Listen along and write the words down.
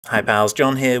Hi pals,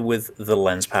 John here with the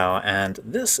LensPal, and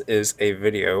this is a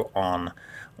video on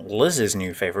Liz's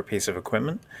new favorite piece of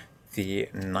equipment, the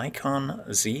Nikon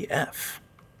Zf.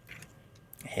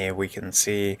 Here we can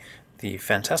see the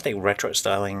fantastic retro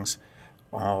stylings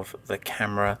of the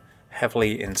camera,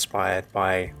 heavily inspired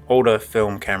by older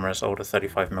film cameras, older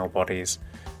 35mm bodies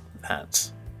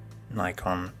that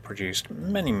Nikon produced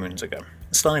many moons ago.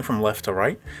 Starting from left to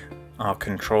right, our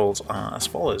controls are as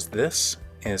follows. This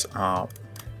is our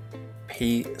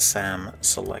PSAM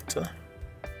selector,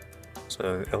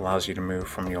 so it allows you to move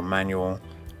from your manual,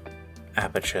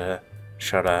 aperture,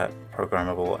 shutter,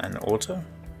 programmable, and auto.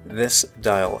 This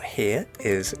dial here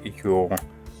is your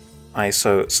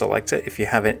ISO selector. If you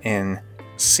have it in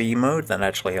C mode, that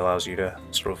actually allows you to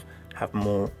sort of have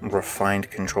more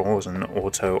refined controls and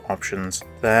auto options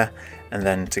there. And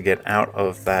then to get out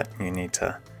of that, you need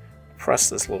to press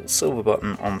this little silver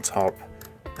button on top,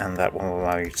 and that will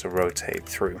allow you to rotate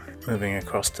through. Moving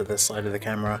across to this side of the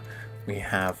camera, we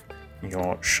have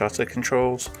your shutter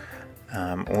controls.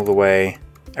 All the way,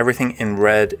 everything in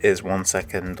red is 1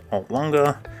 second or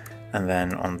longer, and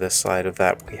then on this side of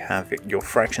that we have your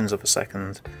fractions of a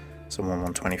second, so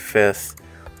 1/125th.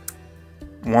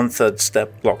 1/3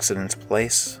 step locks it into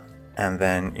place, and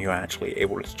then you're actually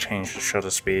able to change the shutter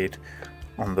speed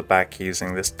on the back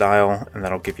using this dial, and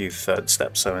that'll give you third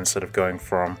step. So instead of going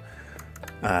from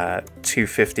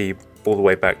 250 all the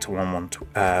way back to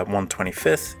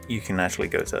 1/125th, you can actually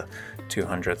go to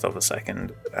 200th of a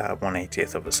second,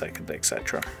 1/80th of a second,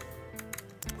 etc.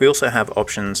 We also have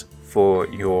options for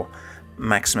your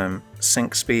maximum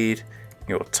sync speed,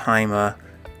 your timer,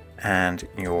 and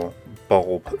your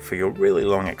bulb for your really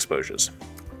long exposures.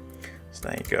 So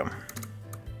there you go.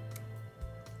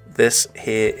 This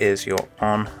here is your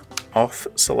on-off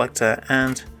selector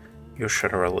and your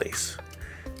shutter release.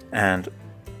 And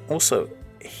also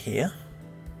here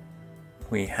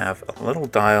we have a little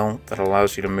dial that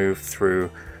allows you to move through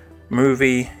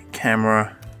movie,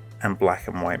 camera, and black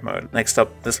and white mode. Next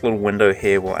up, this little window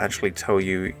here will actually tell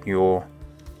you your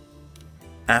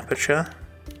aperture,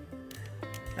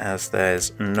 as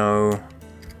there's no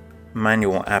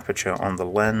manual aperture on the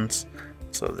lens.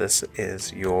 So this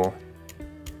is your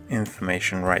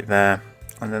information right there.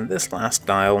 And then this last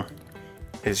dial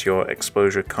is your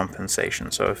exposure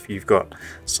compensation. So if you've got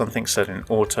something set in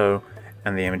auto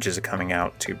and the images are coming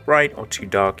out too bright or too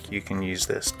dark, you can use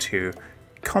this to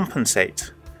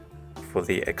compensate for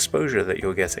the exposure that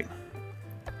you're getting.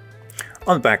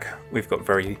 On the back, we've got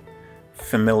very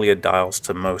familiar dials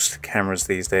to most cameras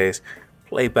these days.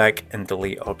 Playback and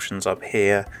delete options up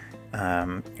here,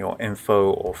 your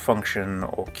info or function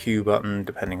or Q button,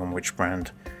 depending on which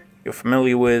brand you're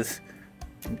familiar with.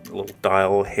 A little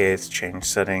dial here to change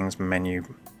settings, menu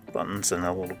buttons, and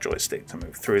a little joystick to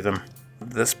move through them.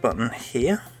 This button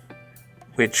here,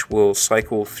 which will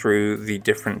cycle through the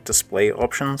different display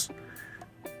options.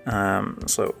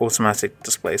 So automatic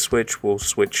display switch will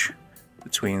switch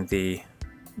between the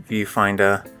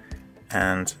viewfinder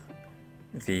and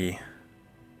the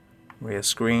rear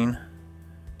screen.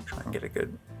 Try and get a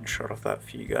good shot of that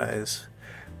for you guys.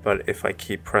 But if I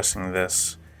keep pressing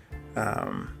this,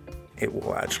 it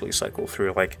will actually cycle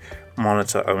through like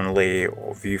monitor only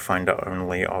or viewfinder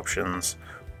only options,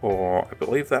 or I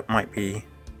believe that might be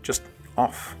just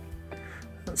off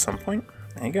at some point.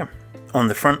 There you go. On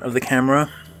the front of the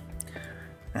camera,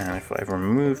 and if I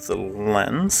remove the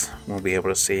lens, we'll be able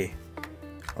to see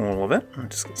all of it. I'm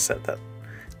just going to set that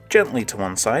gently to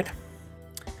one side.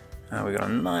 We got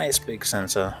a nice big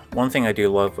sensor. One thing I do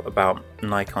love about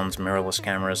Nikon's mirrorless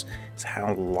cameras is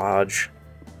how large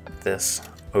this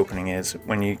opening is.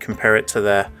 When you compare it to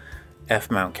their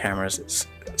F-mount cameras,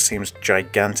 it seems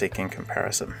gigantic in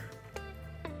comparison.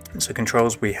 And so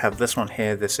controls, we have this one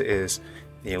here. This is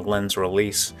the lens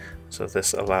release. So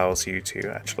this allows you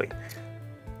to actually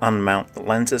unmount the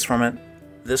lenses from it.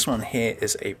 This one here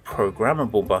is a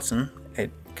programmable button.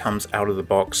 It comes out of the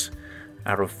box,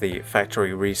 out of the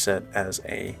factory reset, as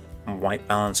a white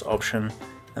balance option.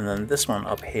 And then this one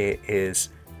up here is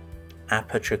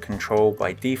aperture control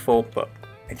by default, but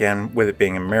again, with it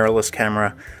being a mirrorless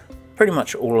camera, pretty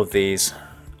much all of these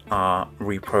are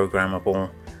reprogrammable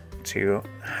to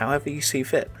however you see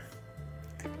fit.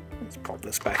 Let's pop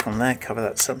this back on there, cover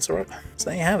that sensor up.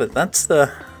 So there you have it. That's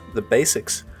the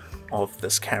basics of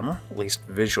this camera, at least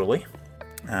visually.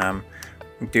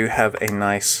 We do have a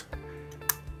nice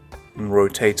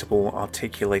rotatable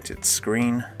articulated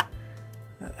screen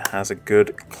that has a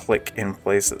good click in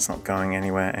place that's not going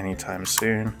anywhere anytime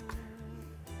soon.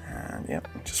 And yep,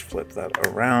 just flip that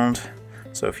around.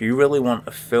 So if you really want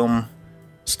a film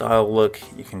style look,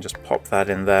 you can just pop that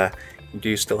in there. you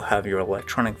do still have your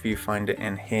electronic viewfinder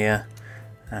in here,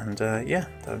 and yeah,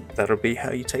 that'll be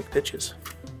how you take pictures.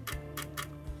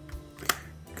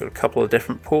 Got a couple of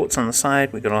different ports on the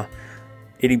side. We've got a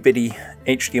itty bitty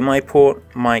HDMI port,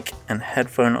 mic and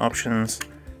headphone options,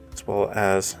 as well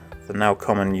as the now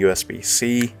common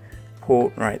USB-C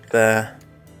port right there.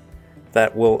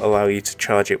 That will allow you to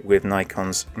charge it with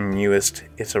Nikon's newest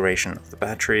iteration of the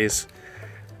batteries.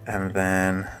 And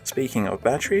then, speaking of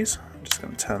batteries, I'm just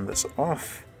going to turn this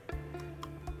off.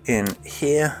 In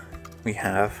here we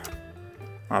have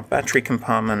our battery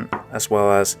compartment, as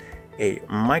well as a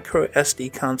micro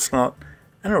SD card slot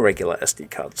and a regular SD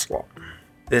card slot.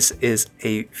 This is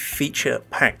a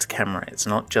feature-packed camera. It's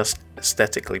not just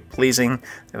aesthetically pleasing.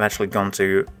 They've actually gone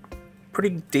to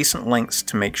pretty decent lengths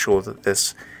to make sure that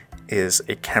this is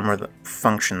a camera that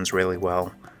functions really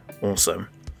well. Also,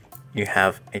 you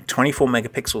have a 24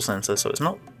 megapixel sensor, so it's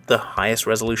not the highest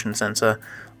resolution sensor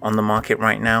on the market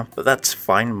right now, but that's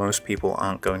fine. Most people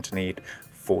aren't going to need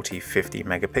 40, 50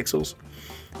 megapixels.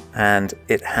 And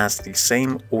it has the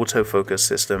same autofocus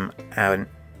system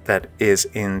that is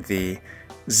in the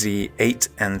Z8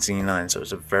 and Z9, so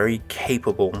it's a very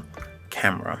capable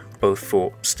camera, both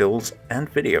for stills and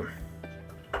video.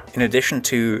 In addition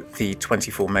to the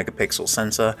 24 megapixel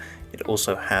sensor, it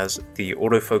also has the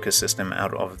autofocus system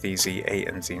out of the Z8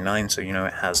 and Z9, so you know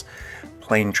it has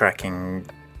plane tracking,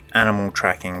 animal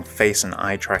tracking, face and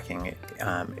eye tracking.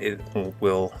 It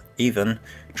will even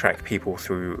track people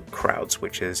through crowds,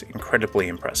 which is incredibly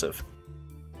impressive.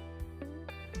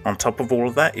 On top of all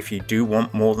of that, if you do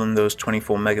want more than those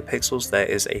 24 megapixels, there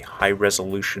is a high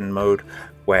resolution mode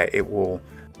where it will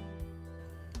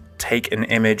take an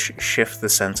image, shift the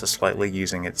sensor slightly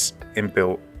using its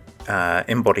inbuilt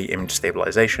in-body image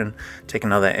stabilization, take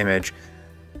another image,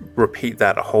 repeat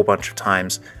that a whole bunch of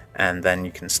times, and then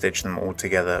you can stitch them all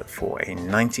together for a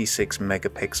 96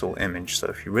 megapixel image. So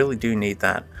if you really do need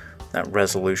that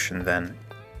resolution, then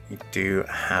you do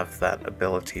have that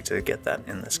ability to get that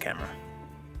in this camera.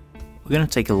 We're going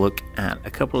to take a look at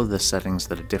a couple of the settings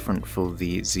that are different for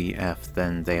the ZF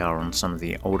than they are on some of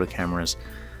the older cameras.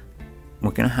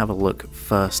 We're going to have a look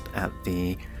first at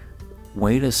the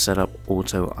way to set up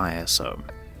auto ISO.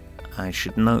 I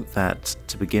should note that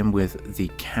to begin with, the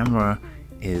camera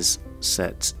is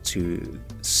set to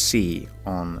C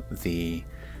on the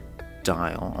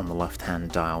dial, on the left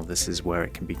hand dial. This is where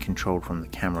it can be controlled from the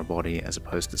camera body, as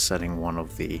opposed to setting one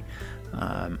of the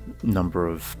number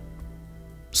of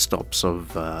stops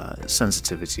of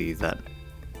sensitivity that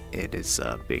it is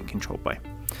being controlled by.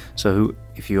 So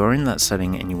if you are in that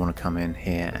setting and you want to come in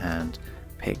here and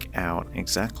pick out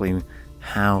exactly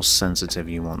how sensitive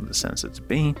you want the sensor to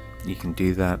be, you can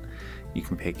do that. You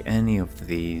can pick any of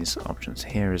these options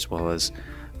here, as well as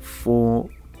 4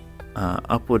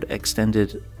 upward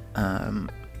extended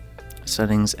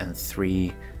settings and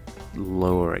 3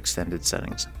 lower extended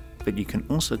settings. But you can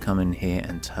also come in here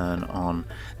and turn on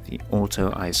the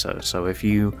auto ISO. So if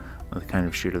you are the kind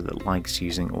of shooter that likes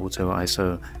using auto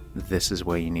ISO, this is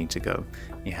where you need to go.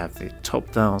 You have the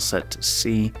top dial set to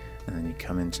C, and then you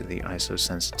come into the ISO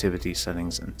sensitivity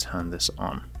settings and turn this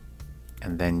on.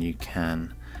 And then you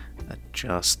can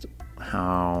adjust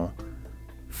how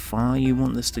far you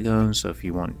want this to go. So if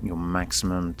you want your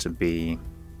maximum to be,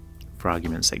 for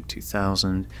argument's sake,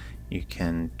 2000, you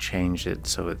can change it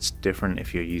so it's different.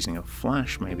 If you're using a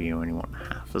flash, maybe you only want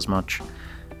half as much.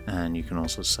 And you can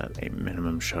also set a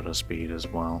minimum shutter speed as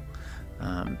well.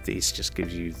 These just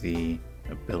gives you the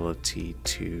ability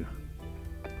to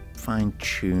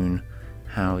fine-tune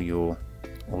how your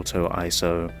auto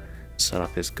ISO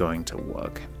setup is going to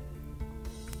work.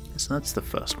 So that's the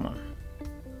first one.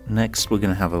 Next, we're going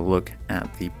to have a look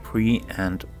at the pre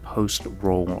and post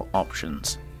roll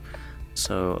options.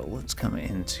 So let's come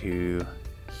into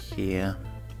here,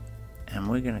 and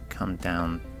we're going to come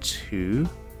down to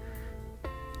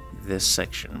this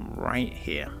section right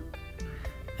here,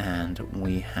 and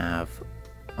we have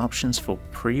options for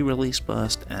pre-release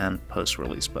burst and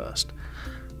post-release burst.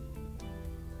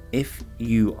 If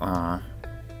you are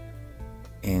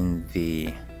in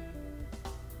the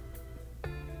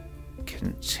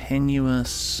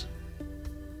continuous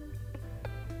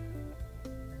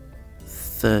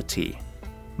 30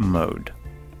 mode,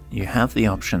 you have the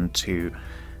option to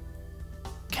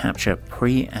capture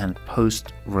pre and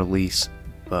post release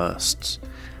bursts.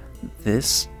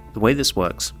 The way this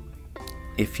works,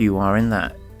 if you are in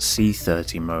that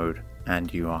C30 mode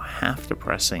and you are after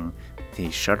pressing the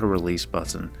shutter release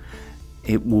button,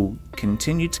 it will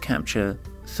continue to capture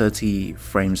 30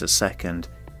 frames a second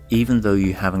even though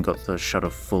you haven't got the shutter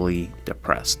fully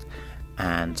depressed.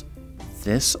 And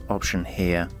this option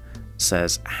here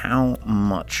says how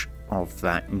much of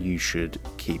that you should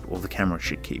keep, or the camera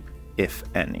should keep, if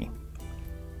any.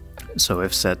 So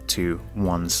if set to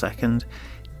 1 second,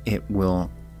 it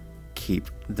will keep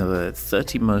the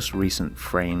 30 most recent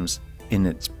frames in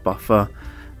its buffer,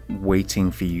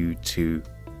 waiting for you to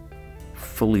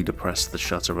fully depress the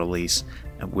shutter release,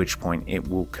 at which point it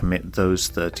will commit those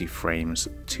 30 frames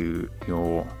to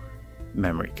your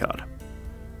memory card.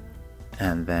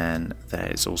 And then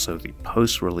there is also the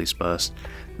post-release burst.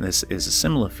 This is a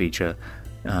similar feature.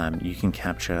 You can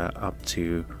capture up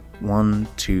to 1,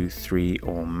 2, 3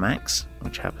 or max,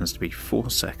 which happens to be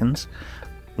 4 seconds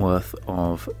worth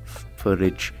of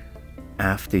footage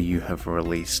after you have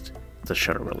released the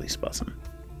shutter release button.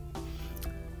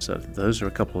 So those are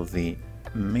a couple of the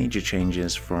major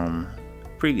changes from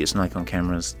previous Nikon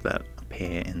cameras that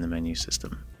appear in the menu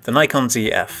system. The Nikon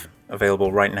Zf,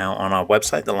 available right now on our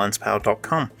website,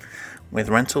 thelensPal.com, with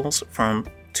rentals from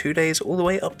 2 days all the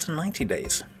way up to 90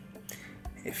 days.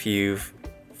 If you've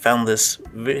found this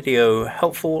video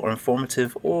helpful or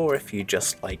informative, or if you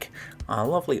just like our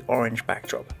lovely orange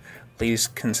backdrop, please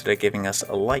consider giving us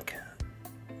a like,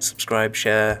 subscribe,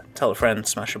 share, tell a friend,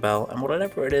 smash a bell, and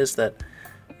whatever it is that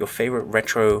your favorite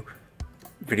retro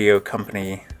video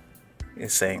company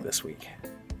is saying this week.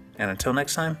 And until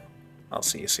next time, I'll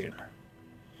see you soon.